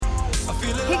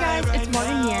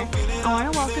I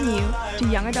want to welcome you to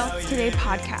Young Adults Today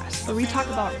podcast, where we talk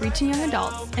about reaching young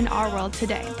adults in our world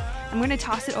today. I'm going to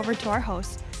toss it over to our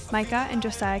hosts, Micah and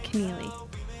Josiah Keneally.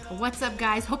 What's up,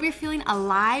 guys? Hope you're feeling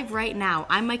alive right now.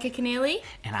 I'm Micah Keneally.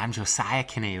 And I'm Josiah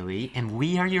Keneally, and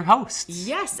we are your hosts.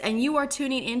 Yes, and you are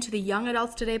tuning into the Young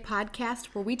Adults Today podcast,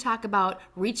 where we talk about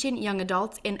reaching young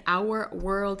adults in our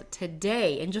world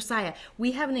today. And Josiah,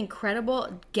 we have an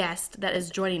incredible guest that is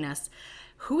joining us.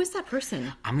 Who is that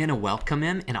person? I'm going to welcome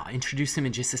him, and I'll introduce him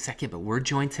in just a second, but we're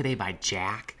joined today by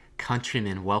Jack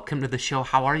Countryman. Welcome to the show.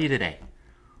 How are you today?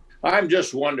 I'm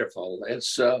just wonderful.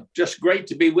 It's just great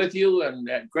to be with you and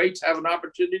great to have an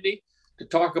opportunity to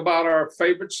talk about our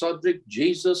favorite subject,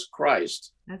 Jesus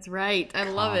Christ. That's right. I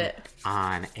love it.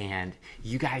 And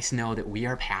you guys know that we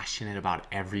are passionate about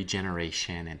every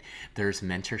generation, and there's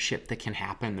mentorship that can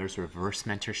happen. There's reverse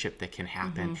mentorship that can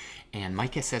happen. And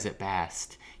Micah says it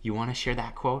best. You want to share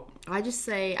that quote? I just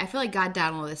say, I feel like God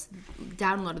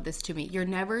downloaded this to me. You're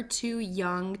never too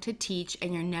young to teach,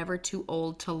 and you're never too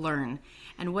old to learn.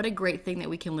 And what a great thing that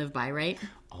we can live by, right?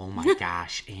 Oh my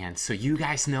gosh. And so you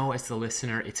guys know, as the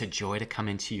listener, it's a joy to come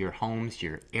into your homes,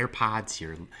 your AirPods,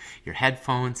 your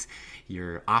headphones,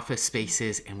 your office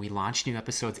spaces, and we launch new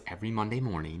episodes every Monday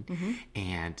morning.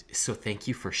 And so thank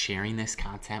you for sharing this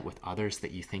content with others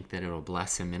that you think that it'll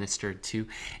bless and minister to.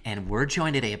 And we're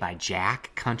joined today by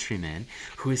Jack Countryman,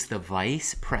 who is the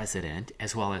Vice President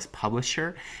as well as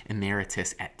Publisher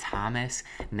Emeritus at Thomas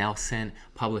Nelson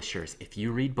Publishers. If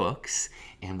you read books,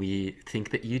 and we think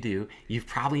that you do, you've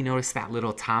probably noticed that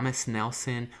little Thomas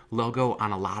Nelson logo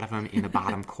on a lot of them in the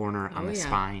bottom corner on the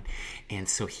spine. And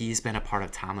so he's been a part of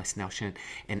Thomas Nelson,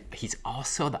 and he's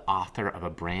also the author of a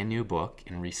brand new book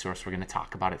and resource. We're going to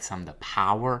talk about it some, The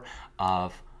Power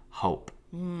of Hope.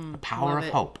 The Power of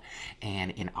Hope. And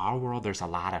in our world, there's a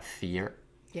lot of fear.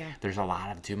 There's a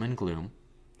lot of doom and gloom.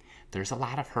 There's a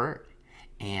lot of hurt.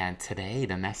 And today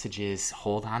the message is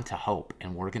hold on to hope,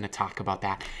 and we're going to talk about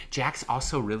that. Jack's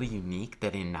also really unique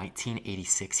that in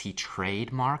 1986 he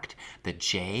trademarked the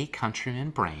J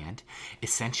Countryman brand,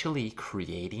 essentially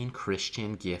creating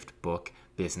Christian gift book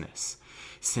business.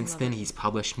 Since then, he's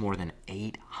published more than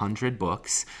 800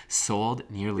 books, sold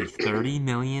nearly 30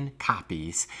 million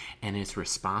copies, and is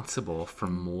responsible for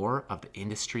more of the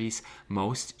industry's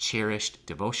most cherished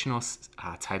devotional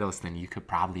titles than you could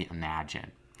probably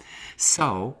imagine.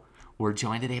 So, we're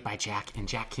joined today by Jack. And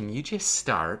Jack, can you just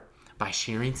start by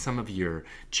sharing some of your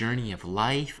journey of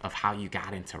life, of how you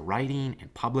got into writing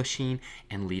and publishing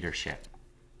and leadership?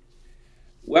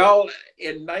 Well,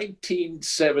 in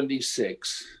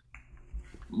 1976,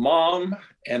 Mom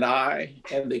and I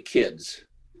and the kids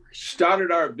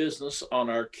started our business on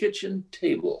our kitchen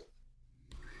table.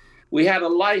 We had a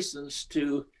license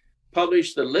to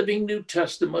publish the Living New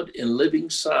Testament in Living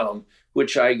Sound,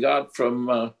 which I got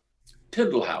from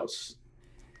Tyndall House.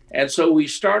 And so we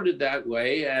started that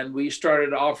way, and we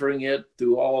started offering it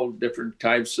through all different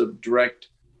types of direct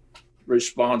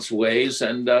response ways.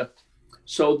 And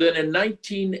so then in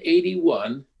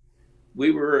 1981,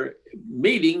 we were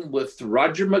meeting with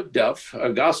Roger McDuff,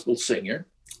 a gospel singer,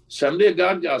 Assembly of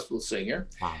God gospel singer.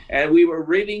 Wow. And we were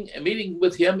meeting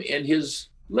with him in his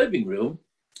living room.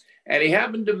 And he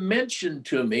happened to mention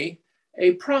to me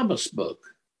a promise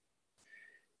book.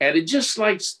 And it just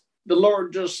like the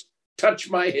Lord just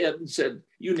touched my head and said,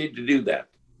 you need to do that.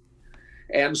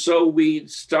 And so we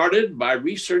started by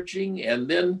researching. And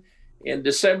then in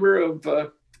December of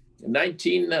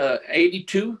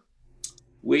 1982,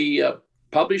 we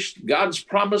published God's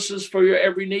Promises for Your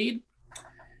Every Need.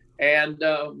 And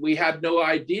we had no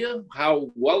idea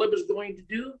how well it was going to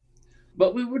do,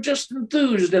 but we were just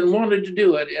enthused and wanted to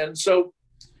do it. And so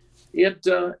it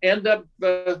ended up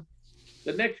the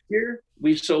next year,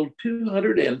 we sold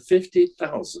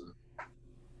 250,000.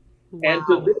 Wow. And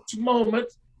to this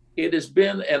moment, it has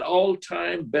been an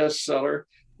all-time bestseller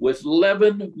with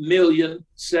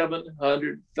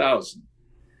 11,700,000.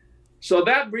 So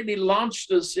that really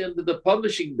launched us into the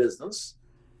publishing business.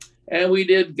 And we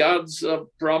did God's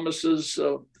promises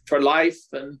for life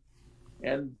and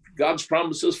God's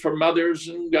promises for mothers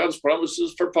and God's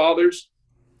promises for fathers.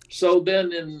 So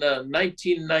then in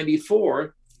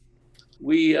 1994,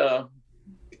 we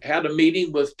had a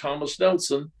meeting with Thomas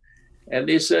Nelson, and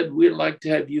they said, we'd like to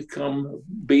have you come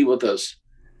be with us.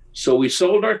 So we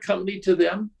sold our company to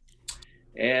them.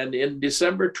 And in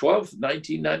December 12th,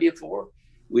 1994,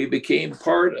 we became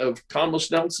part of Thomas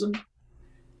Nelson.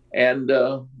 And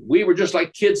we were just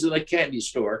like kids in a candy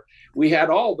store. We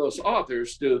had all those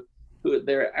authors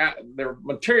their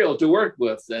material to work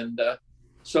with. And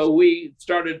so we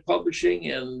started publishing,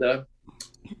 and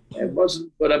it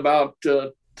wasn't but about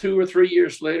 2 or 3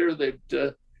 years later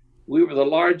that We were the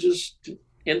largest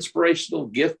inspirational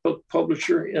gift book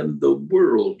publisher in the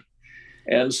world.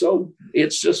 And so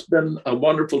it's just been a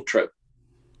wonderful trip.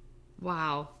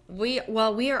 Wow. We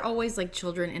are always like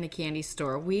children in a candy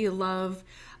store. We love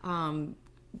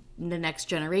the next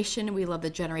generation. We love the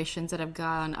generations that have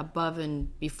gone above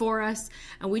and before us.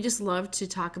 And we just love to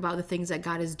talk about the things that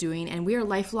God is doing. And we are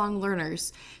lifelong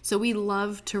learners. So we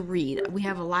love to read. We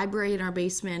have a library in our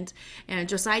basement. And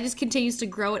Josiah just continues to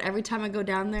grow it every time I go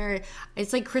down there.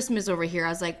 It's like Christmas over here. I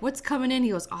was like, what's coming in?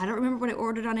 He goes, oh, I don't remember what I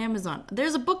ordered on Amazon.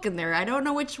 There's a book in there. I don't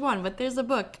know which one, but there's a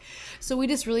book. So we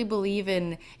just really believe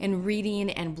in reading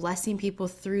and blessing people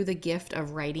through the gift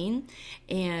of writing.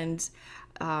 And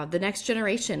the next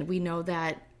generation, we know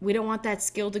that we don't want that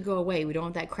skill to go away. We don't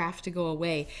want that craft to go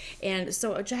away. And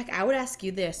so, Jack, I would ask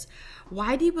you this.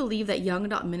 Why do you believe that young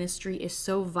adult ministry is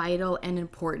so vital and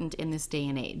important in this day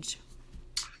and age?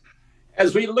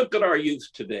 As we look at our youth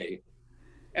today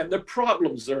and the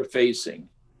problems they're facing,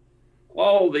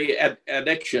 all the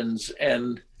addictions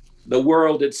and the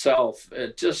world itself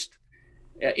just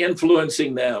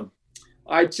influencing them,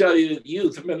 I tell you,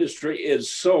 youth ministry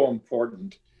is so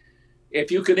important. If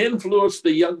you can influence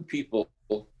the young people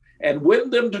and win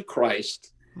them to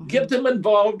Christ, get them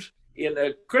involved in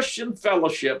a Christian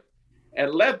fellowship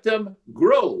and let them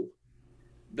grow,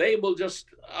 they will just,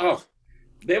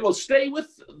 they will stay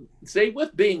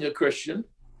with being a Christian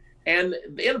and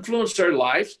influence their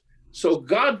lives so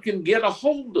God can get a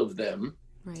hold of them,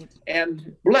 right,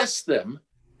 and bless them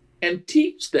and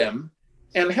teach them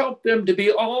and help them to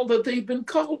be all that they've been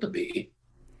called to be.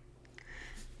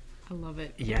 I love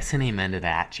it. Yes, and amen to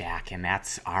that, Jack. And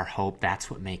that's our hope. That's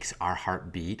what makes our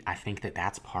heart beat. I think that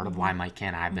that's part of why Micah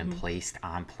and I have been placed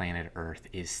on planet Earth,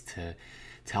 is to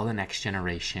tell the next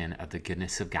generation of the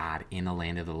goodness of God in the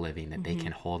land of the living, that they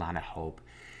can hold on to hope.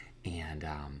 And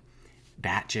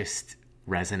that just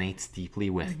resonates deeply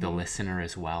with the listener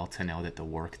as well, to know that the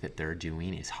work that they're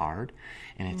doing is hard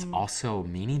and it's also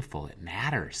meaningful. It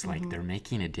matters. Like, they're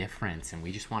making a difference, and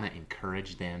we just want to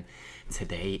encourage them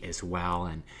today as well.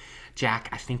 And Jack,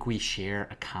 I think we share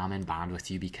a common bond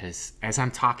with you, because as I'm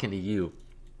talking to you,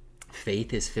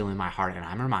 faith is filling my heart, and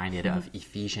I'm reminded of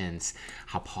Ephesians,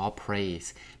 how Paul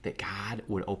prays that God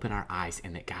would open our eyes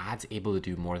and that God's able to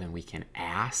do more than we can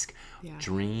ask,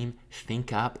 dream,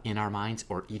 think up in our minds,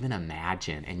 or even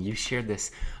imagine. And you shared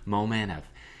this moment of,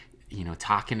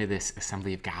 talking to this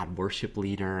Assembly of God worship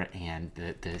leader, and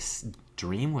this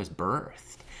dream was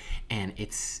birthed. And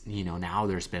it's, now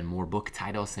there's been more book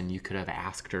titles than you could have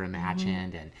asked or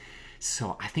imagined. And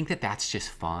so I think that that's just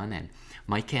fun. And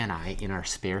Micah and I, in our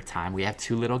spare time, we have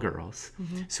 2 little girls.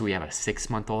 So we have a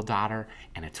 6-month-old daughter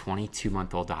and a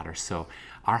 22-month-old daughter. So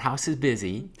our house is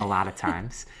busy a lot of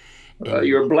times.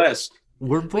 You're blessed.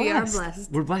 We're blessed. We are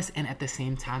blessed. We're blessed. And at the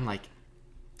same time,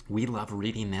 we love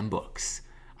reading them books.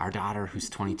 Our daughter, who's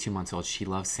 22 months old, she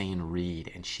loves saying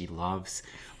read, and she loves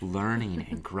learning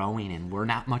and growing, and we're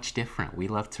not much different. We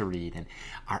love to read. And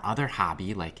our other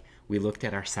hobby, we looked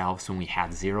at ourselves when we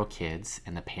had 0 kids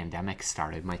and the pandemic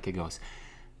started. Micah goes,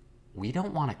 we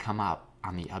don't want to come out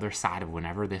on the other side of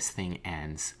whenever this thing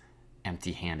ends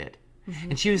empty-handed.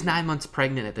 And she was 9 months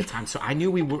pregnant at the time, so I knew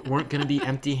we weren't going to be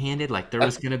empty-handed. There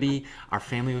was going to be, our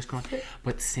family was growing.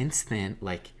 But since then,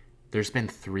 there's been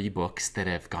 3 books that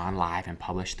have gone live and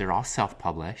published. They're all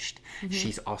self-published.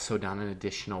 She's also done an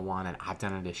additional one, and I've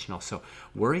done an additional. So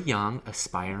we're young,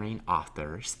 aspiring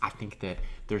authors. I think that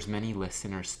there's many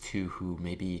listeners, too, who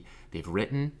maybe they've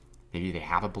written, maybe they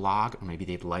have a blog, or maybe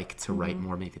they'd like to write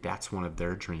more. Maybe that's one of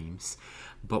their dreams.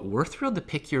 But we're thrilled to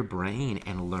pick your brain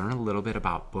and learn a little bit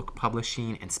about book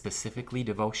publishing, and specifically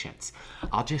devotions.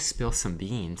 I'll just spill some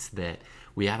beans that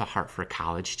we have a heart for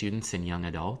college students and young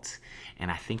adults. And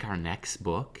I think our next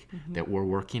book that we're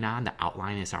working on, the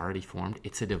outline is already formed.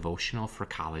 It's a devotional for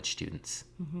college students.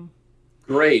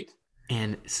 Great.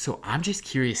 And so I'm just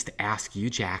curious to ask you,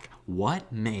 Jack,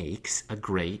 what makes a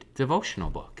great devotional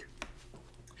book?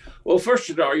 Well, first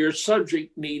of all, your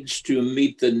subject needs to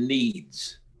meet the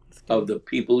needs of the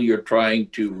people you're trying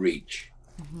to reach.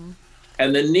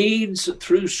 And the needs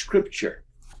through Scripture.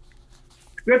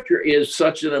 Scripture is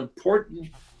such an important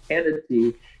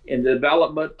entity in the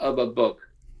development of a book,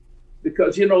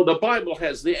 because, the Bible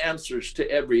has the answers to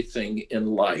everything in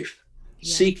life.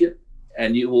 Seek it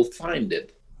and you will find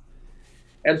it.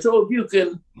 And so if you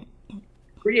can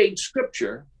create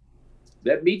Scripture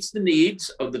that meets the needs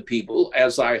of the people,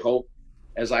 as I hope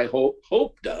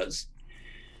does,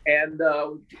 and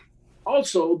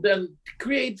also then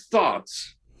create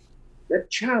thoughts that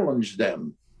challenge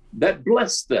them, that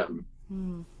bless them,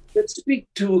 that speak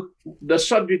to the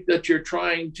subject that you're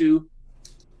trying to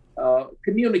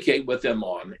communicate with them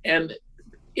on. And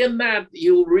in that,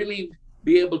 you'll really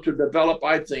be able to develop,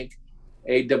 I think,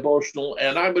 a devotional.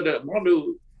 And I would want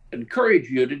to encourage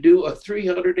you to do a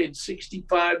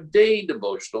 365-day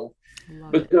devotional,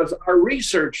 because our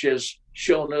research has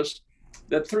shown us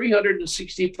that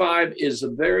 365 is a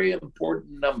very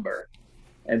important number.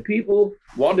 And people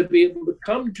want to be able to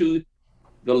come to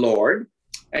the Lord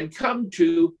and come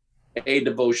to a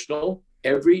devotional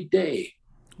every day.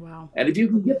 Wow. And if you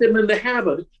can get them in the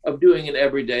habit of doing it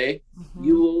every day,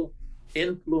 you will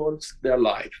influence their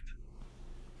life.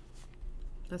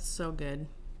 That's so good.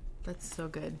 That's so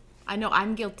good. I know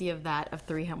I'm guilty of that, of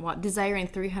desiring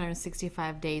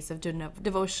 365 days of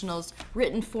devotionals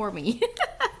written for me.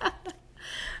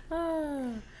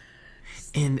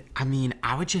 And I mean,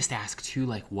 I would just ask too,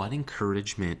 like, what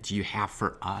encouragement do you have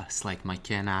for us, like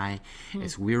Micah and I,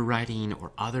 as we're writing,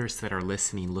 or others that are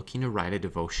listening, looking to write a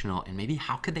devotional, and maybe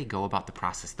how could they go about the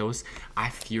process? I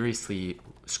furiously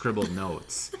scribbled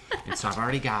notes, and so I've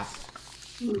already got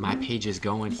my pages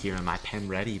going here and my pen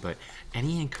ready, but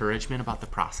any encouragement about the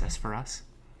process for us?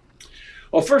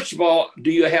 Well, first of all,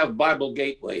 do you have Bible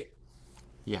Gateway?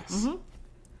 Yes.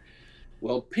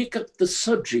 Well, pick up the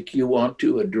subject you want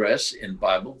to address in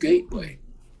Bible Gateway.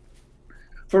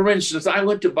 For instance, I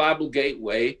went to Bible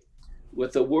Gateway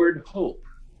with the word hope,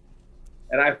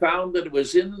 and I found that it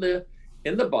was in the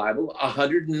Bible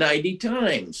 190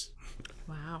 times.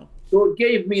 Wow. So it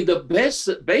gave me the best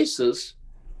basis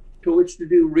to which to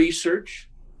do research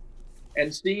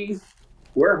and see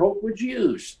where hope was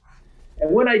used.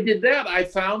 And when I did that, I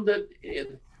found that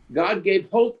God gave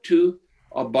hope to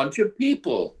a bunch of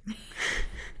people.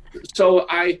 So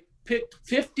I picked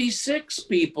 56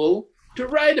 people to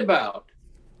write about.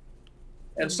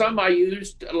 And some I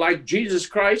used, like Jesus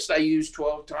Christ, I used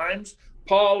 12 times.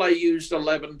 Paul, I used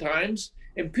 11 times.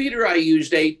 And Peter, I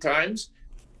used 8 times.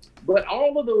 But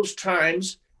all of those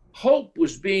times, hope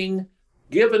was being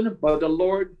given by the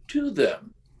Lord to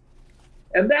them.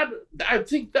 And that, I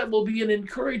think that will be an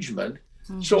encouragement.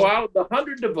 So out of the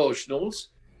 100 devotionals,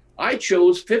 I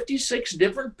chose 56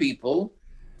 different people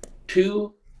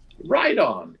to write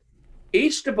on.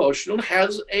 Each devotional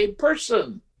has a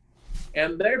person,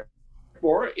 and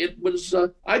therefore it was,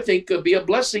 I think, be a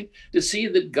blessing to see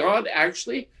that God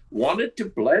actually wanted to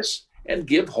bless and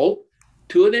give hope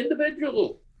to an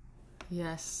individual.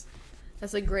 Yes,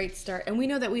 that's a great start. And we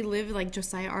know that we live, like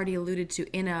Josiah already alluded to,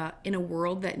 in a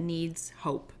world that needs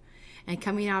hope. And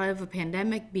coming out of a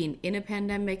pandemic, being in a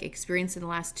pandemic, experiencing the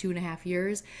last 2.5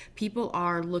 years, people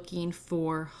are looking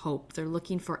for hope. They're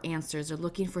looking for answers. They're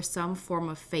looking for some form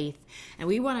of faith. And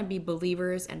we want to be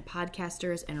believers and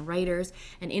podcasters and writers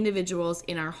and individuals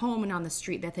in our home and on the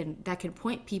street that can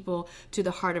point people to the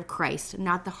heart of Christ,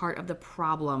 not the heart of the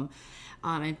problem,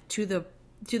 and to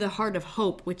the heart of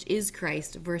hope, which is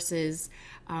Christ, versus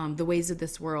the ways of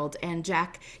this world. And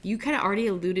Jack, you kind of already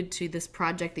alluded to this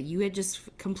project that you had just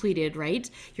completed, right?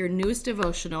 Your newest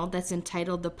devotional that's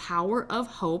entitled The Power of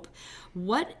Hope.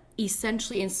 What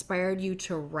essentially inspired you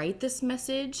to write this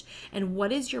message? And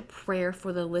what is your prayer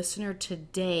for the listener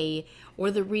today,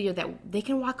 or the reader, that they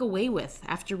can walk away with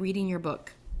after reading your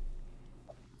book?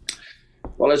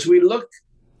 Well, as we look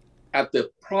at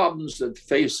the problems that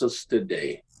face us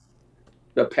today,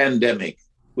 the pandemic,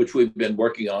 which we've been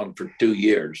working on for 2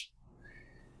 years,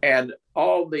 and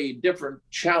all the different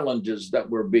challenges that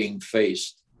we're being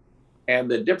faced, and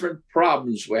the different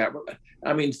problems we have.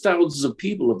 I mean, thousands of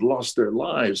people have lost their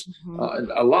lives.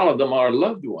 And a lot of them are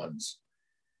loved ones.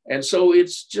 And so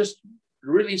it's just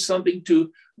really something to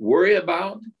worry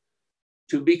about,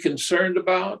 to be concerned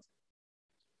about.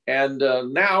 And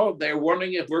now they're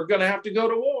wondering if we're going to have to go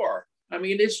to war. I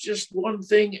mean, it's just one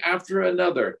thing after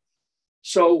another.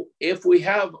 So if we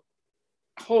have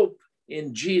hope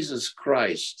in Jesus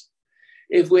Christ,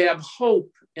 if we have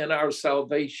hope in our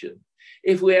salvation,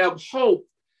 if we have hope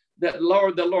that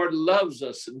the Lord loves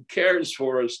us and cares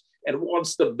for us and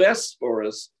wants the best for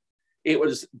us, it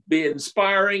will be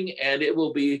inspiring, and it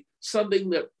will be something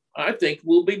that I think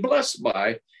we'll be blessed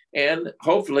by, and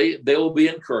hopefully they will be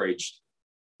encouraged.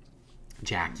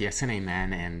 Jack, yes and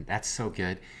amen, and that's so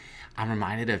good. I'm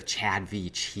reminded of Chad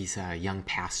Veach. He's a young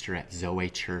pastor at Zoe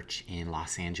Church in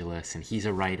Los Angeles, and he's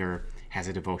a writer, has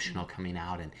a devotional coming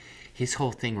out, and his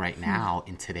whole thing right now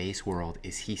in today's world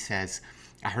is, he says,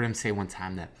 I heard him say one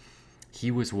time that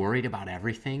he was worried about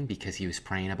everything because he was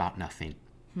praying about nothing.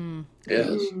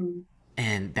 Yes.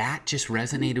 And that just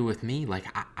resonated with me. Like,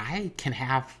 I can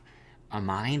have a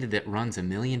mind that runs a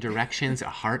million directions, a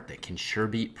heart that can sure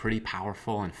beat pretty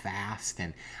powerful and fast,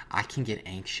 and I can get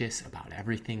anxious about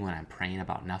everything when I'm praying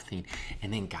about nothing.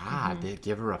 And then God, the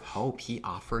giver of hope, he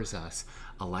offers us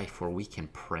a life where we can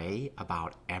pray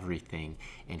about everything.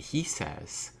 And he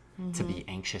says to be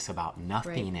anxious about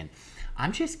nothing. Right. And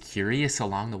I'm just curious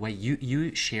along the way,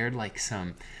 you shared like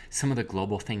some of the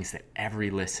global things that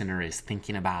every listener is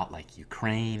thinking about, like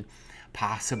Ukraine,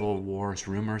 possible wars,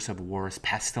 rumors of wars,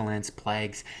 pestilence,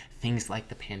 plagues, things like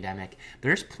the pandemic.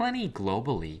 There's plenty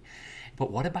globally.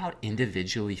 But what about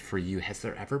individually for you? Has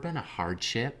there ever been a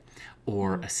hardship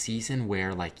or a season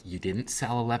where like you didn't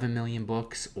sell 11 million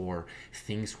books, or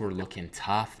things were looking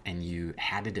tough and you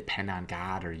had to depend on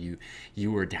God, or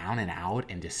you were down and out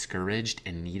and discouraged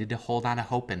and needed to hold on to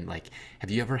hope? And like, have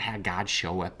you ever had God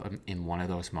show up in one of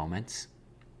those moments?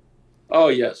 Oh,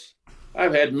 yes.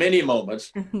 I've had many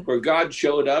moments where God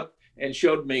showed up and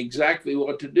showed me exactly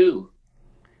what to do.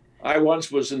 I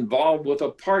once was involved with a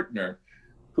partner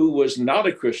who was not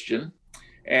a Christian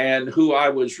and who I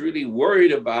was really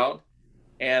worried about.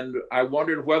 And I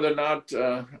wondered whether or not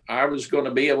I was going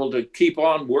to be able to keep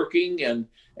on working and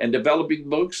developing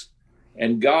books.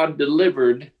 And God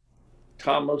delivered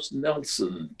Thomas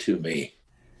Nelson to me.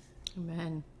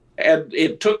 Amen. And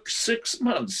it took 6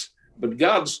 months, but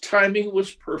God's timing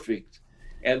was perfect.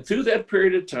 And through that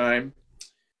period of time,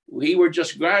 we were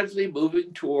just gradually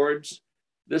moving towards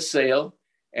the sale.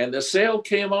 And the sale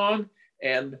came on,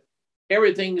 and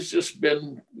everything's just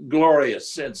been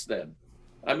glorious since then.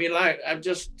 I mean, I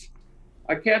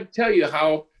can't tell you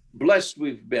how blessed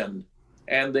we've been,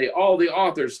 and all the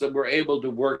authors that we're able to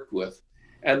work with,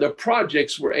 and the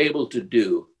projects we're able to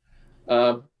do.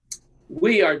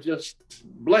 We are just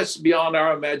blessed beyond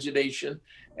our imagination,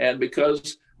 and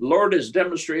because the Lord has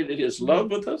demonstrated his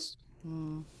love with us,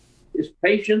 his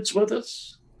patience with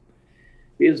us,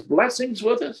 his blessings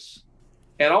with us,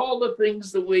 and all the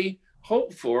things that we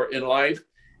hope for in life.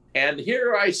 And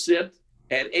here I sit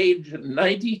at age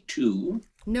 92.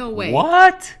 No way.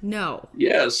 What? No.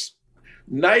 Yes,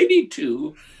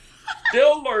 92,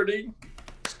 still learning,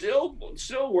 still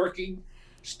working,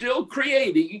 still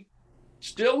creating,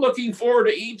 still looking forward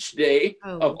to each day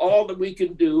of all that we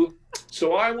can do.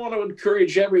 So I want to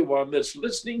encourage everyone that's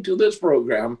listening to this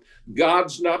program,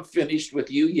 God's not finished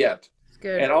with you yet.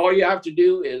 Good. And all you have to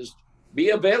do is be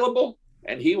available,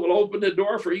 and he will open the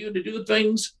door for you to do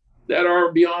things that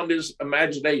are beyond his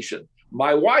imagination.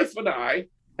 My wife and I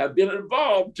have been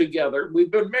involved together.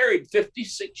 We've been married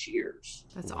 56 years.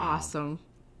 That's awesome.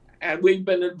 And we've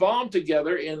been involved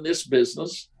together in this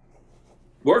business,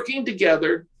 working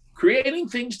together, creating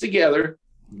things together,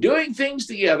 doing things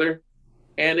together.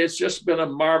 And it's just been a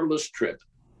marvelous trip.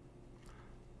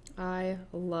 I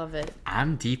love it.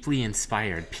 I'm deeply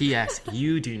inspired. P.S.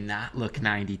 You do not look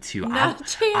 92. Not a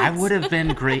chance. I would have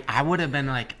been great. I would have been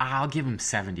like, I'll give him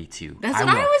 72. That's what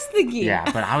I was thinking. Yeah,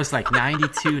 but I was like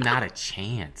 92, not a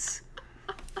chance.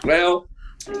 Well,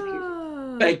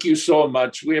 thank you so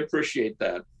much. We appreciate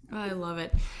that. I love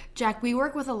it. Jack, we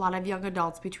work with a lot of young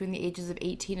adults between the ages of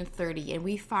 18 and 30, and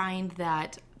we find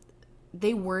that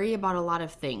they worry about a lot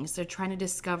of things. They're trying to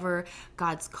discover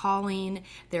God's calling.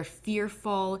 They're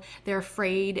fearful. They're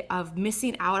afraid of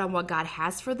missing out on what God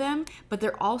has for them, but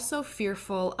they're also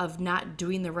fearful of not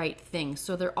doing the right thing.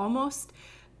 So they're almost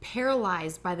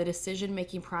paralyzed by the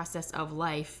decision-making process of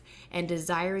life and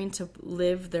desiring to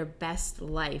live their best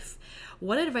life.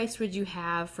 What advice would you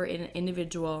have for an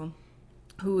individual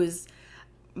who is...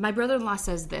 My brother-in-law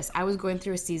says this. I was going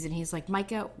through a season. He's like,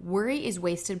 Micah, worry is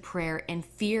wasted prayer and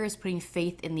fear is putting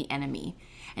faith in the enemy.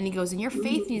 And he goes, and your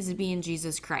faith needs to be in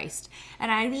Jesus Christ. And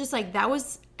I was just like, that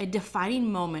was a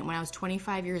defining moment when I was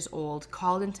 25 years old,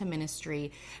 called into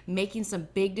ministry, making some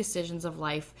big decisions of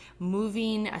life,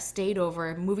 moving a state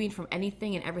over, moving from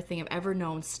anything and everything I've ever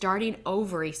known, starting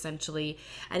over essentially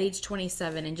at age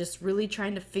 27, and just really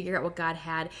trying to figure out what God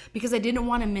had, because I didn't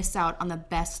want to miss out on the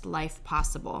best life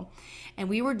possible. And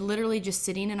we were literally just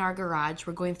sitting in our garage.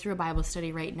 We're going through a Bible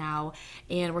study right now,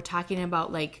 and we're talking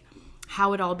about like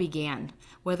how it all began,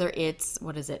 whether it's,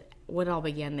 what all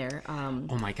began there?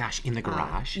 Oh my gosh, in the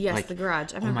garage? Yes, like, the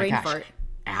garage. I'm oh a my brain gosh. fart.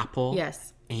 Apple,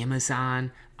 Yes.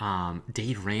 Amazon,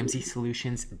 Dave Ramsey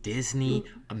Solutions, Disney,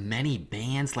 many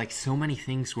bands, like so many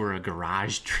things were a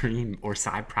garage dream or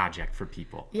side project for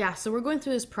people. Yeah, so we're going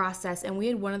through this process, and we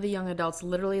had one of the young adults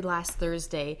literally last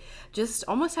Thursday just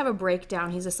almost have a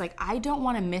breakdown. He's just like, I don't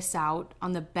want to miss out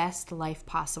on the best life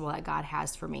possible that God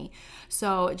has for me.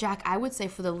 So, Jack, I would say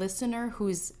for the listener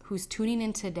who's tuning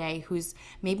in today, who's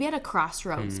maybe at a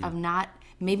crossroads of not,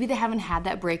 maybe they haven't had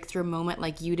that breakthrough moment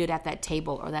like you did at that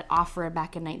table, or that offer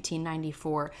back in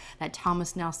 1994, that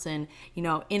Thomas Nelson,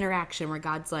 interaction where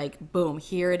God's like, boom,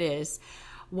 here it is.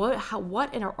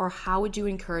 How would you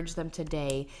encourage them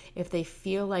today if they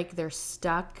feel like they're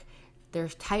stuck, their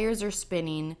tires are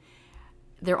spinning,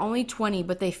 they're only 20,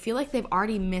 but they feel like they've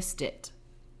already missed it.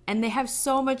 And they have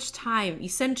so much time,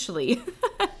 essentially.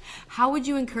 How would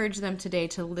you encourage them today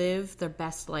to live their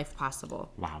best life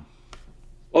possible? Wow.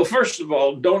 Well, first of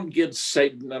all, don't give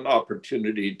Satan an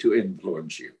opportunity to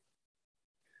influence you.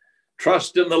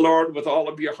 Trust in the Lord with all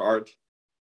of your heart.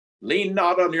 Lean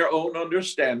not on your own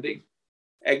understanding.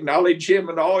 Acknowledge him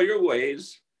in all your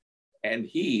ways, and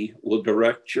he will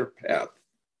direct your path.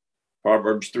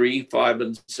 Proverbs 3, 5,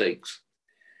 and 6.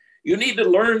 You need to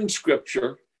learn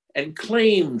Scripture and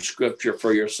claim Scripture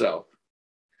for yourself.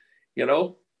 You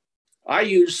know, I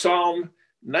use Psalm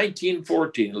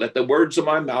 19:14. Let the words of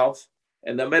my mouth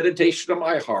and the meditation of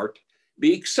my heart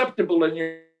be acceptable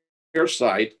in your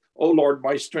sight, O Lord,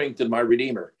 my strength and my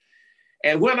Redeemer.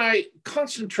 And when I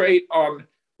concentrate on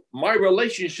my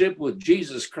relationship with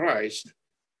Jesus Christ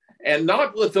and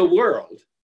not with the world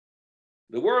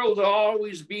will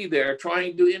always be there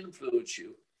trying to influence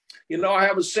you. You know, I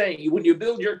have a saying, when you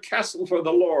build your castle for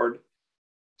the Lord,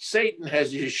 Satan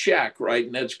has his shack right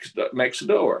next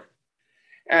door.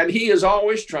 And he is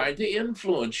always trying to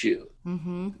influence you.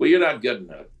 Mm-hmm. Well, you're not good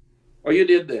enough. Or you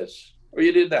did this, or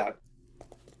you did that.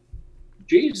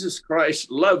 Jesus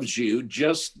Christ loves you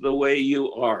just the way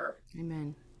you are.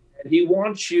 Amen. And he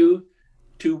wants you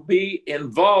to be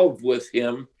involved with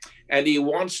him, and he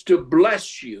wants to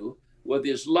bless you with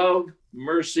his love,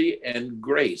 mercy, and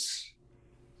grace.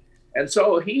 And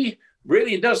so he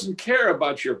really doesn't care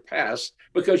about your past,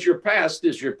 because your past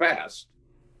is your past.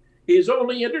 He's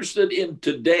only interested in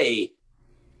today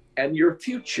and your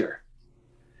future.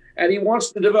 And he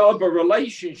wants to develop a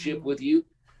relationship with you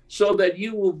so that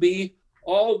you will be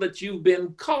all that you've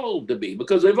been called to be,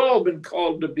 because they've all been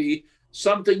called to be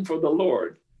something for the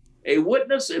Lord, a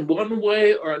witness in one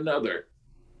way or another.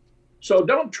 So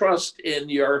don't trust in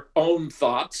your own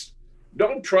thoughts.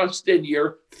 Don't trust in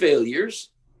your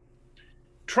failures.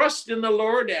 Trust in the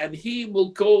Lord, and he will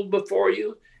go before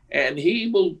you, and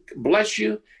he will bless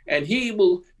you, and he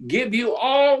will give you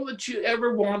all that you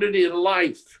ever wanted in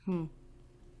life.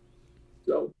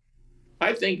 So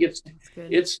I think it's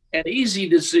an easy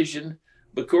decision,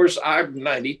 because I'm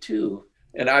 92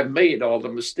 and I've made all the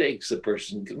mistakes a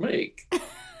person can make.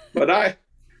 But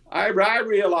I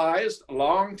realized a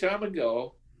long time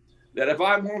ago that if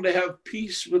I want to have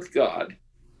peace with God,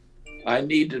 I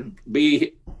need to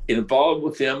be involved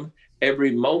with him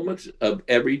every moment of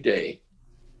every day.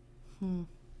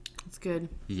 That's good.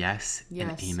 Yes,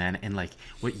 and amen. And like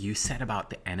what you said about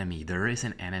the enemy, there is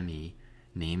an enemy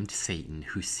named Satan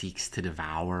who seeks to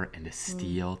devour and to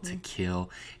steal, to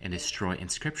kill and destroy. And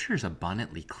scripture is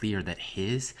abundantly clear that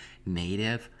his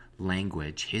native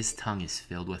language, his tongue is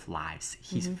filled with lies.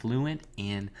 He's fluent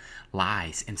in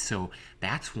lies. And so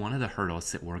that's one of the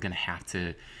hurdles that we're going to have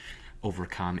to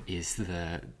overcome, is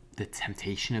the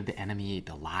temptation of the enemy,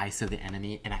 the lies of the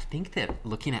enemy. And I think that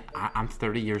looking at, I'm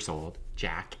 30 years old,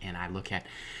 Jack, and I look at,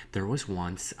 there was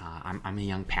once, I'm a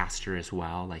young pastor as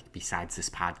well, like besides this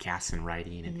podcast and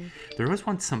writing, and there was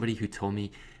once somebody who told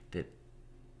me that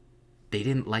they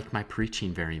didn't like my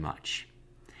preaching very much.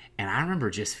 And I remember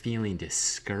just feeling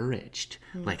discouraged.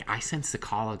 Like I sensed the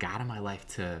call of God in my life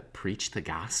to preach the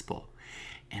gospel.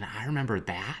 And I remember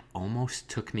that almost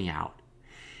took me out.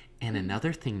 And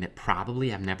another thing that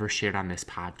probably I've never shared on this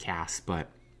podcast,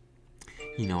 but,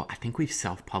 you know, I think we've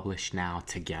self-published now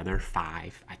together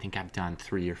 5. I think I've done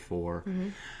 3 or 4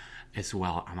 as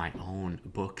well on my own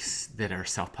books that are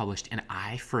self-published. And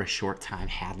I, for a short time,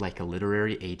 had like a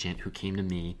literary agent who came to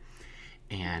me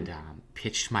and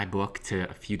pitched my book to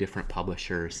a few different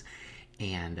publishers.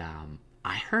 And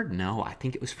I heard no. I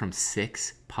think it was from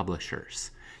 6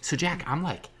 publishers. So, Jack, I'm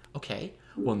like, okay.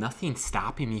 Well, nothing's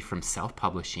stopping me from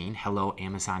self-publishing. Hello,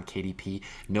 Amazon KDP.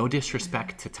 No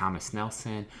disrespect to Thomas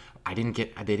Nelson.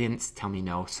 They didn't tell me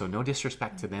no, so no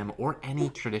disrespect to them or any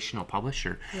traditional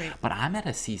publisher. Right. But I'm at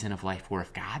a season of life where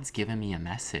if God's given me a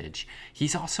message,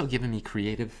 he's also given me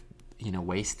creative,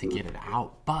 ways to get it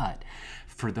out. But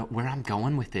where I'm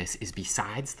going with this is,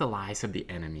 besides the lies of the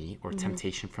enemy or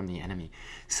temptation from the enemy,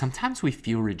 sometimes we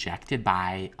feel rejected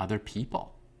by other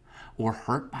people or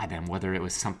hurt by them, whether it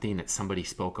was something that somebody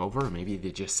spoke over, or maybe they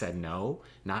just said no,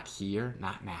 not here,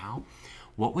 not now.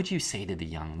 What would you say to the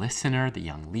young listener, the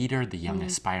young leader, the young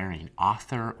aspiring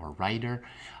author or writer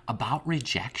about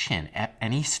rejection?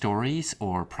 Any stories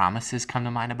or promises come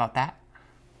to mind about that?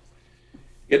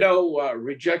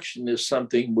 Rejection is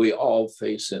something we all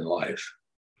face in life.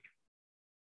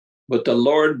 But the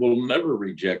Lord will never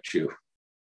reject you.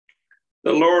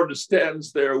 The Lord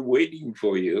stands there waiting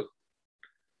for you,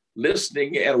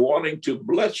 listening and wanting to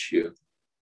bless you.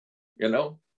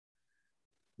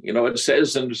 It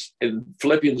says in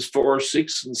Philippians 4,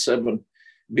 6, and 7,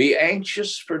 Be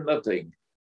anxious for nothing,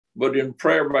 but in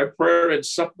prayer, by prayer and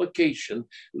supplication,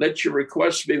 let your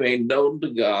requests be made known to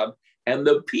God, and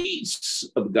the peace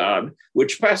of God,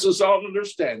 which passes all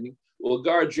understanding, will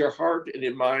guard your heart and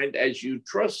your mind as you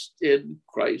trust in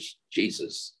Christ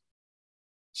Jesus.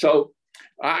 So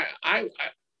all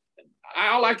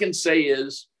I can say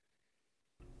is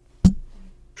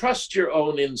trust your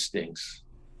own instincts.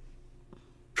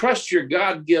 Trust your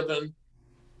God-given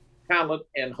talent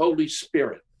and Holy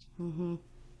Spirit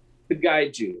to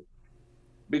guide you,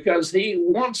 because he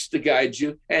wants to guide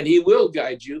you, and he will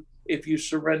guide you if you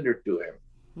surrender to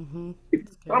him. If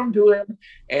you come to him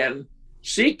and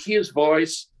seek his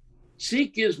voice,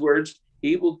 seek his words,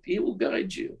 he will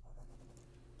guide you.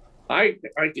 I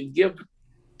can give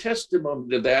testimony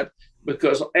to that,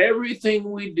 because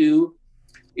everything we do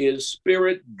is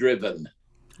spirit driven.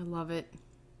 I love it.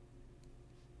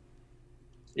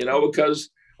 Because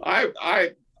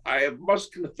I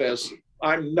must confess,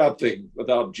 I'm nothing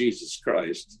without Jesus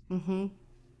Christ.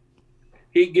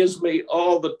 He gives me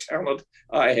all the talent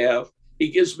I have. He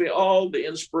gives me all the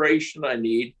inspiration I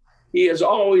need. He is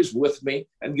always with me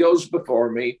and goes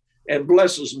before me and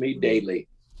blesses me daily.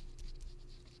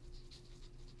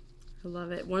 I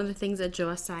love it. One of the things that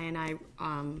Josiah and I,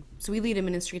 so we lead a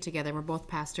ministry together. We're both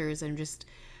pastors, and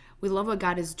we love what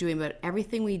God is doing, but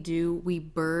everything we do, we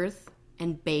birth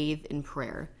and bathe in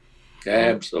prayer.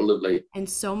 Absolutely. And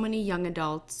so many young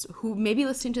adults who may be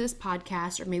listening to this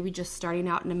podcast, or maybe just starting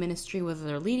out in a ministry, whether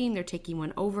they're leading, they're taking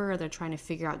one over, or they're trying to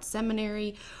figure out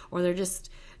seminary, or they're just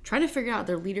trying to figure out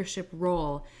their leadership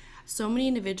role. So many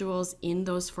individuals in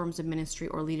those forms of ministry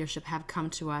or leadership have come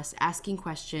to us asking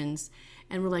questions,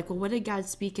 and we're like, well, what did God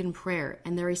speak in prayer?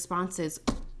 And their response is,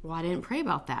 well, I didn't pray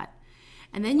about that.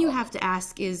 And then you have to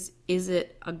ask, is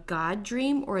it a God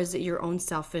dream, or is it your own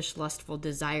selfish, lustful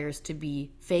desires to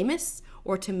be famous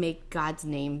or to make God's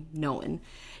name known?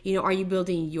 Are you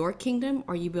building your kingdom,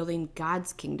 or are you building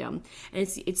God's kingdom? And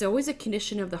it's always a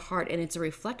condition of the heart, and it's a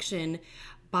reflection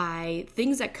by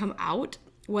things that come out,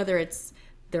 whether it's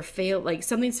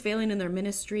something's failing in their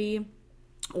ministry,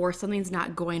 or something's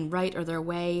not going right or their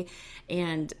way.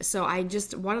 And so I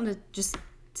just wanted to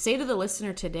say to the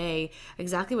listener today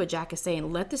exactly what Jack is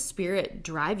saying. Let the Spirit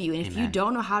drive you. And if you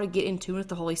don't know how to get in tune with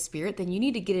the Holy Spirit, then you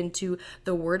need to get into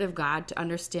the Word of God to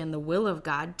understand the will of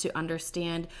God, to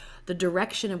understand the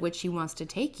direction of which he wants to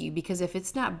take you. Because if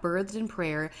it's not birthed in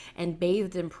prayer and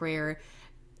bathed in prayer,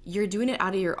 you're doing it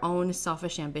out of your own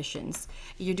selfish ambitions.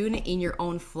 You're doing it in your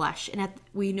own flesh. And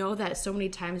we know that so many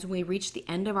times when we reach the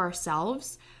end of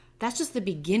ourselves, that's just the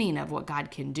beginning of what God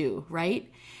can do, right?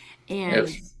 And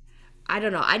yes. I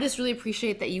don't know. I just really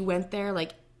appreciate that you went there,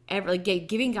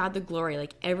 giving God the glory,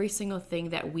 like every single thing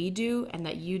that we do and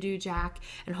that you do, Jack.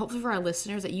 And hopefully for our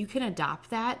listeners that you can adopt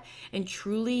that and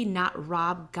truly not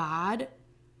rob God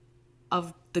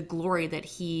of the glory that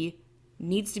he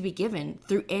needs to be given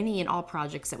through any and all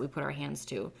projects that we put our hands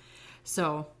to.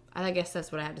 So I guess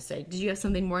that's what I have to say. Did you have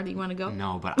something more that you want to go?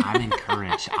 No, but I'm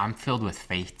encouraged. I'm filled with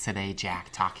faith today, Jack,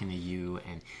 talking to you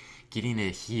and getting to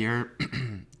hear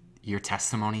your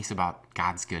testimonies about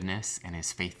God's goodness and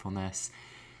his faithfulness.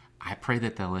 I pray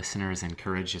that the listener is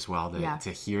encouraged as well to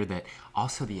hear that.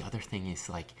 Also, the other thing is,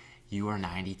 you are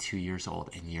 92 years old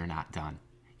and you're not done.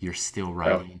 You're still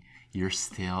writing. You're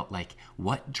still,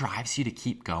 what drives you to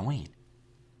keep going?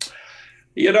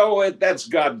 That's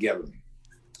God-given.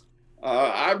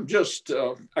 I'm just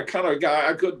a kind of guy.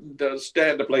 I couldn't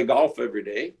stand to play golf every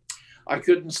day. I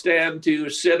couldn't stand to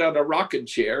sit on a rocking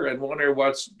chair and wonder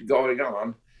what's going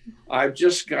on. I've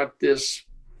just got this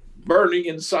burning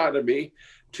inside of me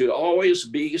to always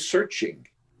be searching,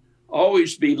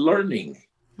 always be learning,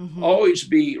 always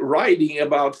be writing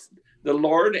about the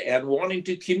Lord and wanting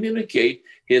to communicate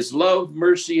his love,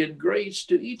 mercy, and grace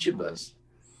to each of us.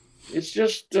 It's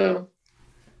just,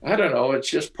 I don't know,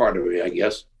 it's just part of me, I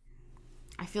guess.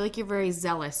 I feel like you're very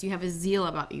zealous. You have a zeal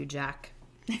about you, Jack.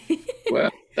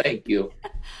 Well, thank you.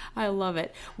 I love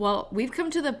it. Well, we've come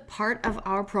to the part of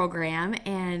our program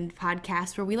and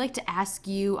podcast where we like to ask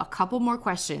you a couple more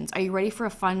questions. Are you ready for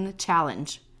a fun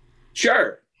challenge?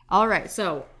 Sure. All right.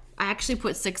 So I actually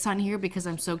put 6 on here because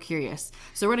I'm so curious.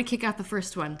 So we're going to kick out the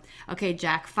first one. Okay,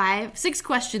 Jack, 6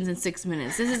 questions in 6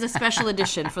 minutes. This is a special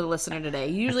edition for the listener today.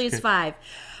 Usually it's 5.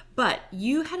 But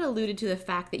you had alluded to the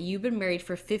fact that you've been married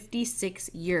for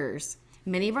 56 years.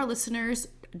 Many of our listeners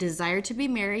desire to be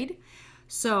married.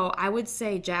 So I would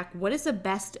say, Jack, what is the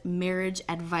best marriage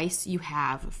advice you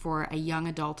have for a young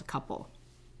adult couple?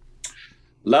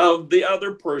 Love the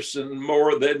other person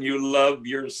more than you love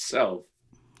yourself.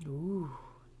 Ooh.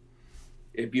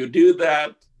 If you do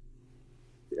that,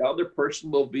 the other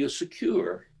person will be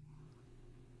secure.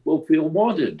 will feel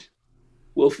wanted,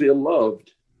 will feel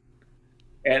loved.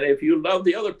 And if you love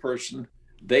the other person,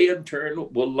 they in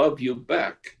turn will love you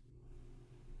back.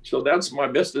 So that's my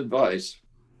best advice.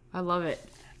 I love it.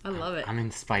 I love it. I'm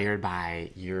inspired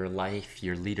by your life,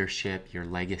 your leadership, your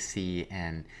legacy,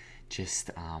 and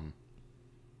just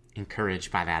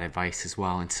encouraged by that advice as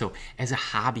well. And so as a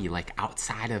hobby, like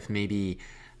outside of reading,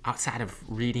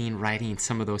 writing,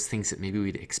 some of those things that maybe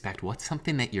we'd expect, what's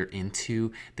something that you're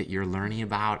into, that you're learning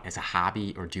about as a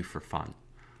hobby or do for fun?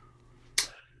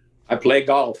 I play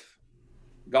golf.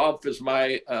 Golf is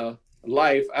my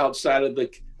life outside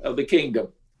of the kingdom.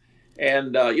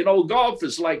 And, golf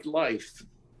is like life.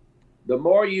 The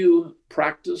more you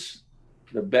practice,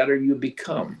 the better you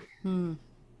become.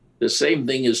 The same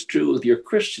thing is true with your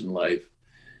Christian life.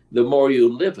 The more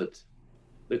you live it,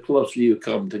 the closer you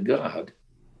come to God.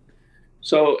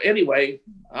 So anyway,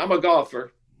 I'm a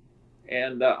golfer,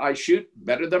 and I shoot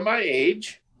better than my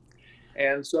age.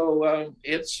 And so and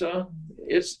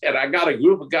I got a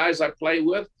group of guys I play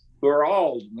with who are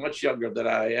all much younger than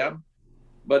I am,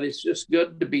 but it's just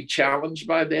good to be challenged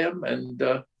by them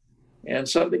and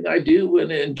something I do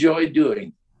and enjoy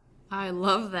doing. I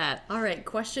love that. All right,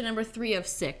 question number 3 of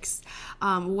 6.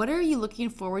 What are you looking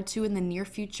forward to in the near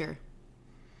future?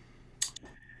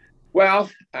 Well,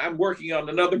 I'm working on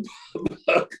another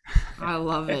book. I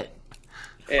love it.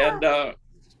 And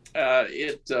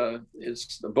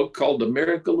it's the book called The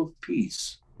Miracle of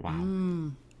Peace.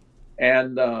 Wow.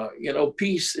 And,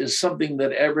 peace is something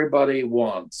that everybody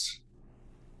wants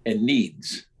and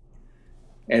needs.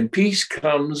 And peace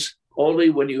comes only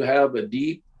when you have a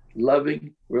deep,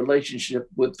 loving relationship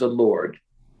with the Lord.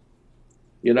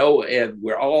 And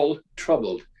we're all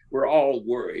troubled. We're all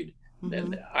worried. Mm-hmm.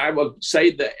 And I will say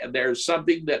that there's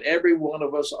something that every one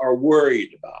of us are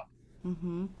worried about.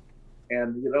 Mm-hmm.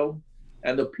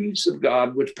 And the peace of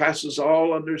God, which passes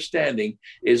all understanding,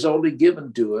 is only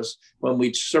given to us when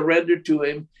we surrender to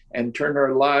him and turn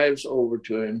our lives over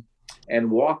to him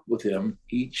and walk with him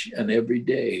each and every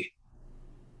day.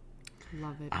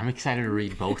 Love it. I'm excited to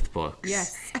read both books.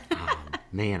 Yes.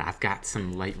 Man, I've got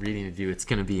some light reading to do. It's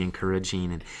going to be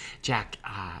encouraging. And Jack,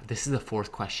 this is the 4th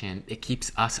question. It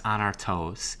keeps us on our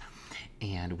toes.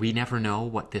 And we never know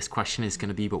what this question is going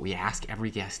to be, but we ask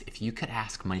every guest, if you could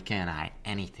ask Micah and I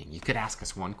anything, you could ask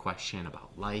us one question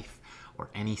about life or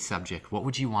any subject, what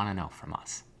would you want to know from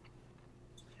us?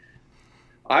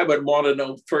 I would want to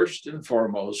know first and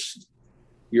foremost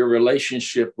your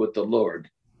relationship with the Lord.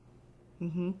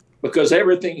 Mm-hmm. Because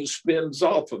everything spins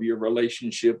off of your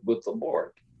relationship with the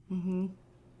Lord. Mm-hmm.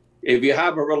 If you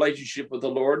have a relationship with the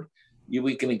Lord,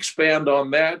 we can expand on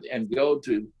that and go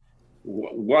to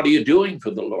what are you doing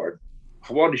for the Lord?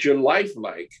 What is your life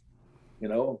like?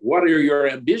 What are your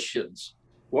ambitions?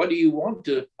 What do you want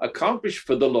to accomplish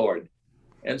for the Lord?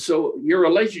 And so your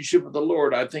relationship with the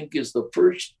Lord, I think, is the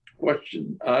first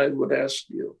question I would ask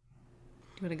you.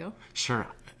 Do you want to go? Sure.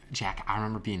 Jack, I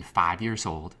remember being 5 years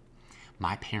old.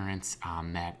 My parents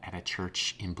met at a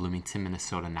church in Bloomington,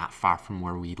 Minnesota, not far from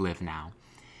where we live now.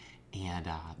 And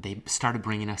they started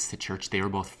bringing us to church. They were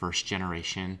both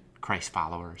first-generation Christ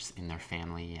followers in their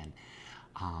family. And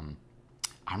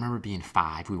I remember being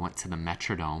 5. We went to the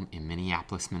Metrodome in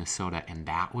Minneapolis, Minnesota, and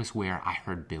that was where I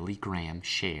heard Billy Graham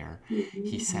share.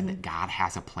 He said that God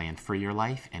has a plan for your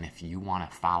life, and if you want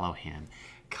to follow him,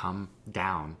 come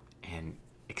down and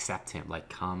accept him. Like,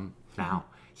 come now.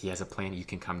 He has a plan. You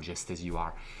can come just as you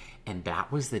are. And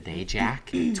that was the day,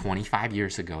 Jack, 25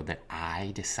 years ago, that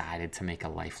I decided to make a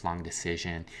lifelong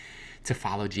decision to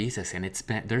follow Jesus. And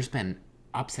there's been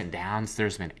ups and downs.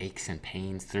 There's been aches and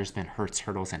pains. There's been hurts,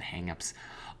 hurdles, and hangups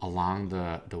along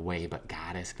the way. But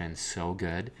God has been so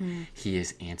good. He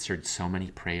has answered so many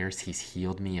prayers. He's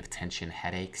healed me of tension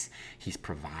headaches. He's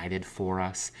provided for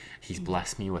us. He's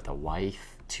blessed me with a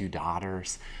wife, 2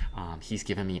 daughters. He's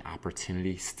given me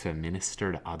opportunities to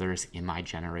minister to others in my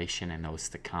generation and those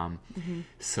to come.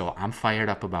 So I'm fired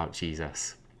up about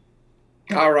Jesus.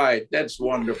 All right. That's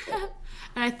wonderful.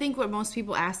 And I think what most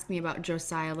people ask me about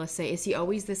Josiah, let's say, is he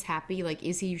always this happy? Like,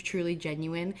 is he truly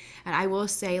genuine? And I will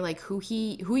say, like, who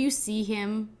you see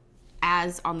him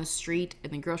as on the street,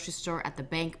 in the grocery store, at the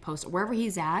bank post, wherever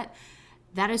he's at,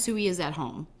 that is who he is at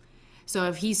home. So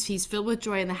if he's filled with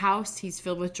joy in the house, he's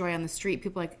filled with joy on the street.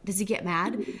 People are like, does he get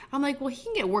mad? I'm like, well, he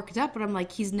can get worked up, but I'm like,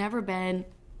 he's never been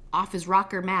off his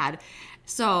rocker mad.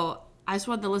 So I just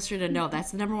want the listener to know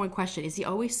that's the number one question. Is he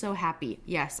always so happy?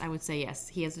 Yes, I would say yes.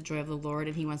 He has the joy of the Lord,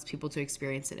 and he wants people to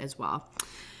experience it as well.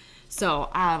 So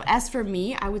as for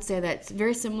me, I would say that it's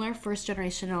very similar.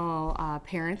 First-generational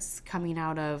parents coming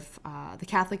out of the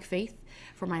Catholic faith.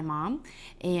 for my mom.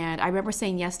 And I remember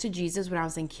saying yes to Jesus when I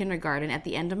was in kindergarten at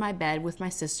the end of my bed with my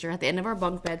sister. At the end of our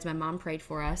bunk beds, my mom prayed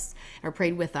for us, or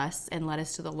prayed with us, and led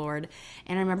us to the Lord.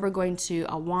 And I remember going to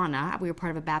Awana. We were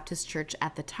part of a Baptist church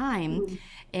at the time.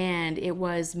 And it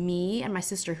was me and my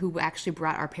sister who actually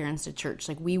brought our parents to church.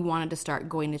 Like, we wanted to start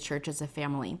going to church as a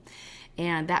family.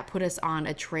 And that put us on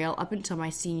a trail up until my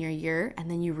senior year.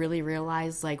 And then you really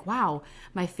realize, like, wow,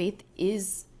 my faith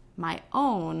is my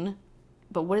own,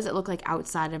 but what does it look like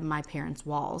outside of my parents'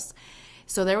 walls?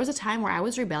 So there was a time where I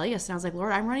was rebellious, and I was like,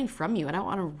 Lord, I'm running from you. I don't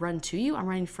want to run to you. I'm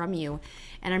running from you.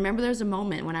 And I remember there was a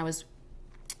moment when I was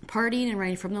partying and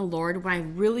running from the Lord,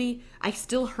 when I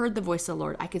still heard the voice of the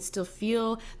Lord. I could still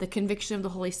feel the conviction of the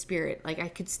Holy Spirit. Like, I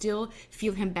could still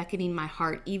feel him beckoning my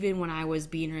heart, even when I was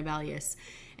being rebellious.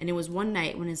 And it was one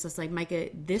night when it's just like, Micah,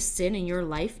 this sin in your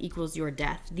life equals your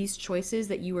death. These choices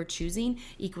that you are choosing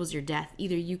equals your death.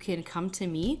 Either you can come to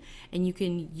me and you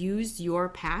can use your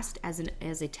past as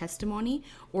a testimony,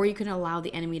 or you can allow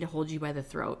the enemy to hold you by the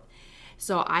throat.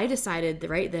 So I decided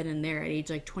right then and there at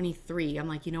age like 23, I'm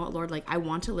like, you know what, Lord, like, I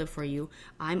want to live for you.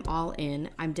 I'm all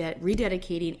in. I'm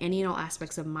rededicating any and all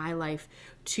aspects of my life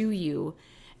to you.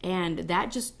 And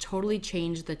that just totally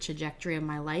changed the trajectory of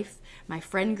my life. My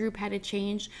friend group had to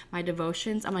change, my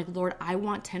devotions. I'm like, Lord, I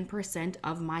want 10%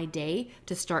 of my day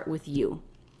to start with you.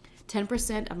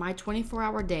 10% of my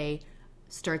 24-hour day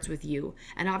starts with you.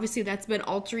 And obviously that's been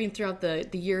altering throughout the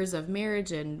years of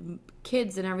marriage and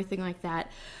kids and everything like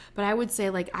that. But I would say,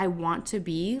 like, I want to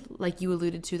be, like you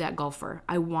alluded to, that golfer.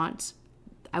 I want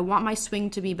my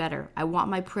swing to be better. I want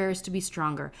my prayers to be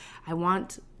stronger. I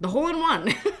want the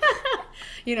hole-in-one.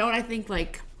 You know, and I think,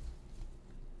 like,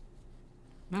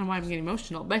 I don't know why I'm getting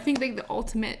emotional, but I think, like, the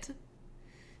ultimate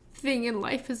thing in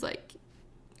life is, like,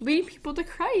 leading people to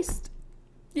Christ,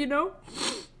 you know?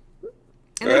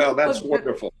 And well, that's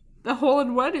wonderful. The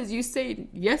hole-in-one is you say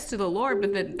yes to the Lord,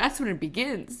 but then that's when it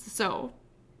begins. So,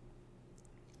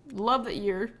 love that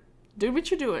you're doing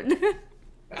what you're doing.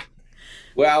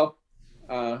 Well,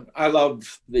 I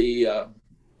love the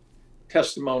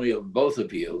testimony of both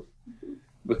of you,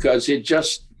 because it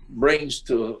just brings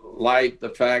to light the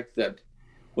fact that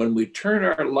when we turn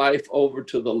our life over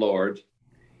to the Lord,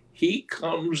 he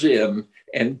comes in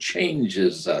and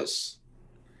changes us.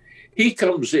 He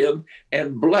comes in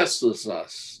and blesses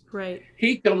us. Right.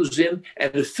 He comes in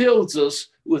and fills us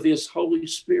with his Holy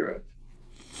Spirit.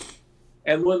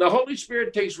 And when the Holy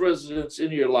Spirit takes residence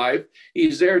in your life,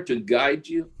 he's there to guide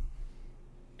you,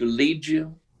 to lead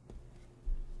you,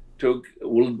 to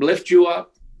lift you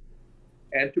up,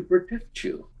 and to protect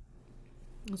you.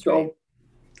 That's so right.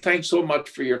 Thanks so much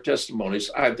for your testimonies.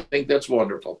 I think that's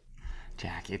wonderful.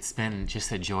 Jack, it's been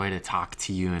just a joy to talk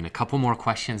to you. And a couple more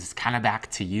questions. It's kind of back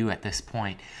to you at this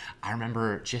point. I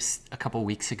remember just a couple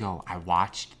weeks ago, I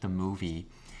watched the movie.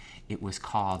 It was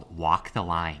called Walk the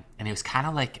Line. And it was kind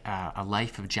of like a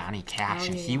life of Johnny Cash.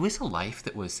 And he was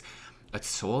a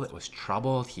soul that was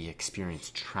troubled. He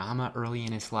experienced trauma early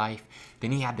in his life.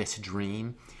 Then he had this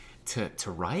dream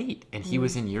to write, and he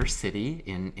was in your city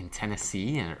in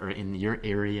Tennessee, or in your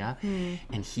area,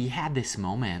 and he had this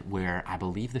moment where, I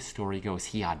believe the story goes,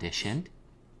 he auditioned,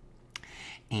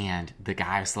 and the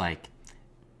guy was like,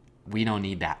 we don't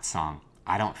need that song.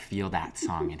 I don't feel that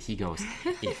song. And he goes,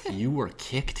 if you were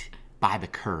kicked by the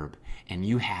curb and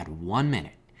you had 1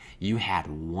 minute, you had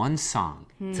one song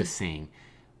to sing,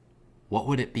 what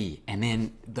would it be? And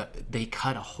then they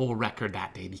cut a whole record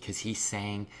that day because he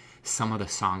sang some of the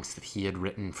songs that he had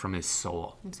written from his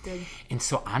soul. That's good. And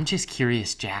so I'm just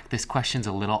curious, Jack, this question's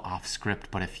a little off script,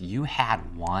 but if you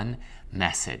had one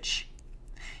message,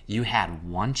 you had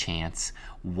one chance,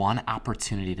 one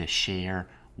opportunity to share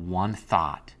one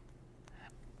thought,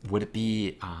 would it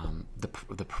be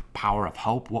the power of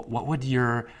hope? What would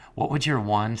your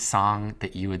one song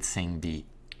that you would sing be?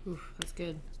 Oof, that's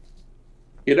good.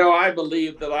 You know, I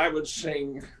believe that I would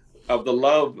sing of the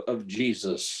love of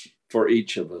Jesus for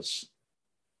each of us,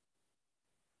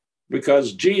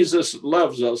 because Jesus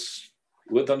loves us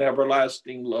with an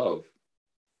everlasting love.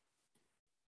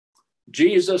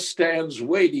 Jesus stands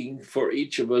waiting for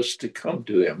each of us to come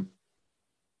to him,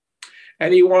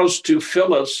 and he wants to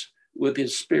fill us with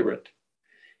his Spirit.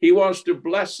 He wants to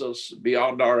bless us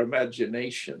beyond our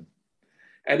imagination,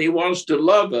 and he wants to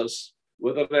love us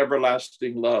with an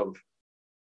everlasting love.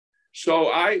 So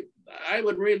I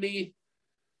would really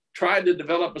try to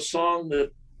develop a song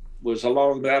that was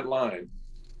along that line.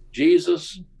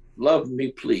 Jesus, love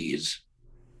me, please.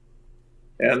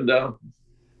 And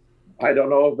I don't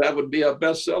know if that would be a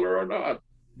bestseller or not,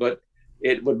 but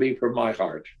it would be from my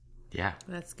heart. Yeah.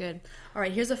 That's good. All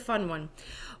right, here's a fun one.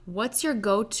 What's your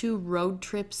go-to road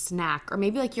trip snack, or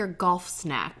maybe like your golf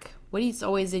snack? What is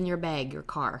always in your bag, your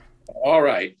car? All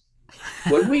right.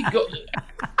 When we go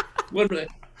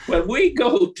when we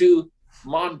go to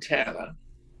Montana,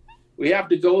 we have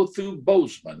to go through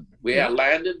Bozeman. We have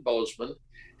land in Bozeman,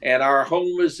 and our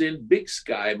home is in Big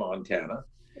Sky, Montana.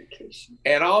 Vacation.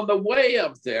 And on the way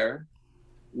up there,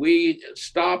 we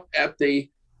stop at the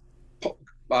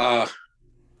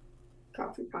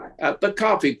Coffee pot. At the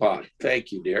coffee pot.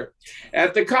 Thank you, dear.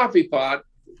 At the coffee pot,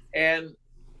 and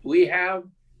they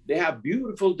have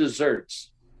beautiful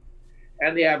desserts,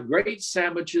 and they have great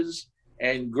sandwiches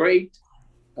and great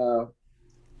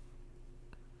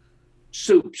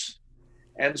soups.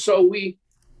 And so we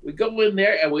go in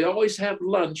there, and we always have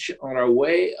lunch on our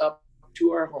way up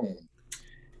to our home.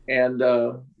 And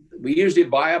we usually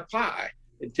buy a pie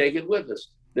and take it with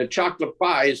us. The chocolate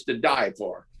pie is to die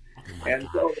for. And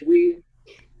so we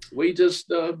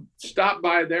just stop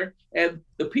by there, and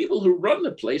the people who run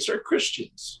the place are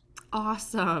Christians.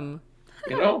 Awesome.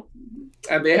 You know,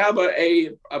 and they have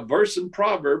a verse in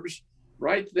Proverbs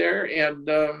right there, and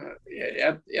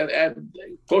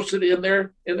posted in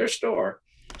their store.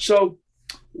 So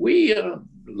we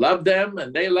loved them,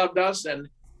 and they loved us, and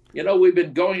you know, we've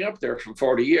been going up there for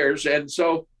 40 years, and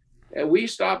so we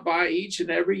stop by each and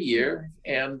every year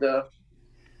and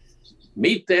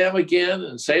meet them again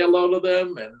and say hello to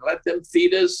them and let them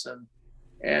feed us,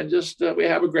 and just we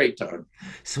have a great time.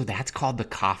 So that's called the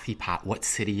Coffee Pot. What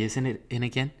city is it in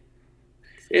again?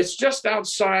 It's just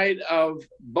outside of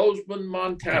Bozeman,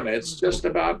 Montana. It's just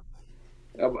about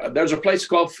there's a place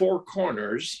called Four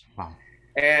Corners. Wow.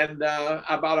 And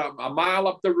about a mile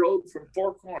up the road from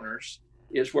Four Corners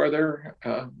is where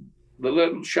the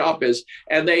little shop is,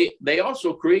 and they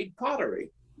also create pottery.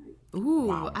 Ooh,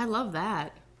 wow. I love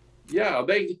that. Yeah,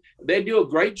 they do a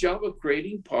great job of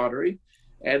creating pottery,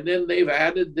 and then they've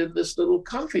added in this little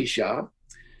coffee shop,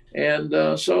 and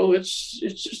so it's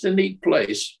just a neat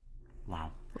place.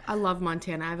 Wow. I love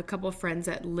Montana. I have a couple of friends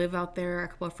that live out there, a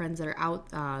couple of friends that are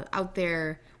out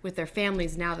there with their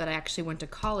families now that I actually went to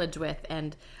college with,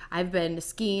 and I've been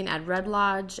skiing at Red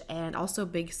Lodge and also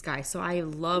Big Sky, so I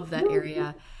love that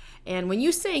area. And when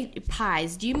you say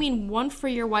pies, do you mean one for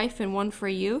your wife and one for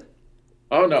you?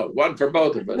 Oh no, one for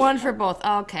both of us. One for both.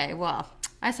 Okay, well,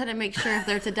 I just had to make sure if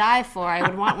they're to die for, I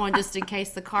would want one just in case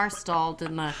the car stalled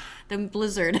in the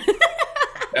blizzard.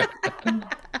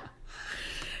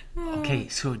 Okay,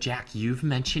 so Jack, you've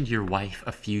mentioned your wife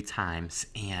a few times,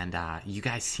 and you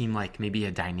guys seem like maybe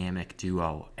a dynamic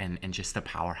duo and just a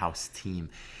powerhouse team.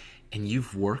 And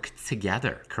you've worked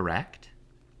together, correct?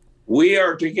 We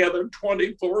are together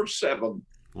 24/7.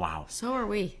 Wow. So are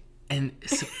we. And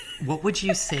so what would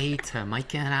you say to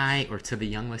Micah and I, or to the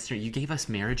young listener? You gave us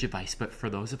marriage advice, but for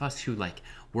those of us who like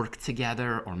work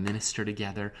together or minister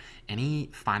together,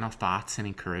 any final thoughts and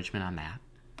encouragement on that?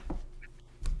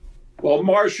 Well,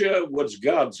 Marcia was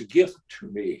God's gift to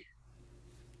me.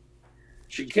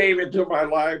 She came into my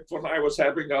life when I was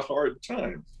having a hard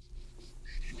time,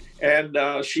 and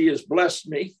she has blessed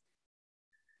me.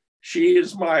 She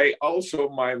is also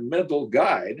my mental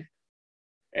guide,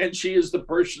 and she is the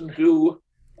person who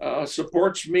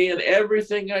supports me in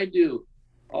everything I do.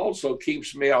 Also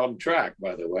keeps me on track,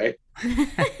 by the way.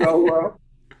 So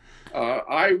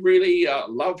I really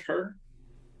love her.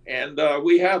 And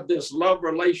we have this love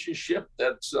relationship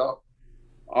that's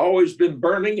always been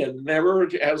burning and never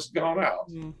has gone out.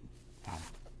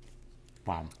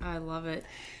 Wow. I love it.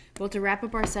 Well, to wrap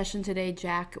up our session today,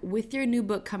 Jack, with your new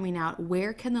book coming out,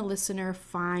 where can the listener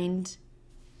find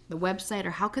the website,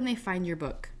 or how can they find your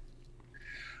book?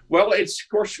 Well, it's, of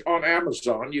course, on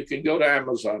Amazon. You can go to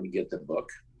Amazon and get the book.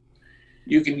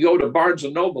 You can go to Barnes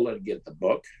 & Noble and get the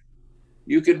book.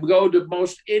 You can go to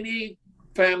most any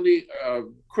family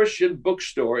Christian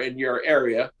bookstore in your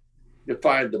area to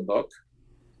find the book.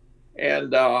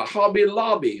 And Hobby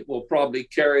Lobby will probably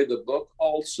carry the book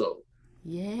also.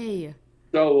 Yay.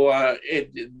 So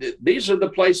these are the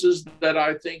places that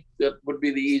I think that would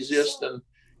be the easiest,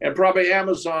 and probably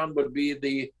Amazon would be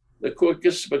the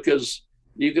quickest, because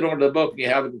you can order the book and you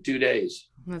have it in 2 days.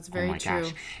 That's very true.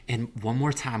 Gosh. And one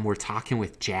more time, we're talking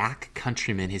with Jack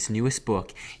Countryman. His newest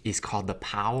book is called The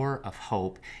Power of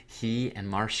Hope. He and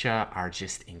Marcia are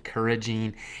just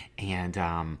encouraging. And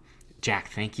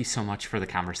Jack, thank you so much for the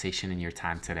conversation and your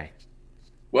time today.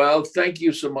 Well, thank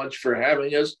you so much for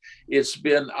having us. It's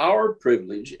been our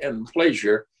privilege and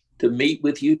pleasure to meet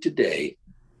with you today.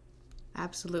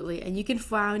 Absolutely. And you can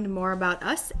find more about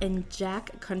us and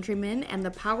Jack Countryman and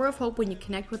the power of hope when you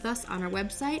connect with us on our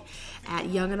website at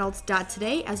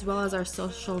youngadults.today, as well as our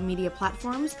social media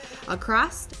platforms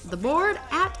across the board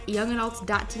at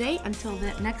youngadults.today. Until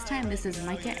the next time, this is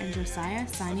Micah and Josiah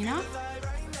signing off.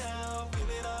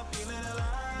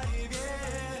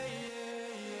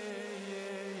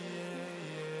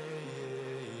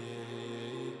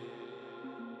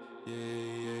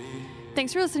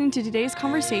 Thanks for listening to today's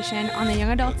conversation on the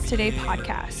Young Adults Today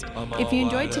podcast. If you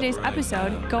enjoyed today's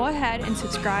episode, go ahead and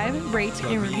subscribe, rate,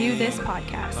 and review this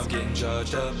podcast. I'm getting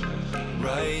charged up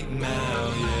right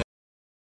now, yeah.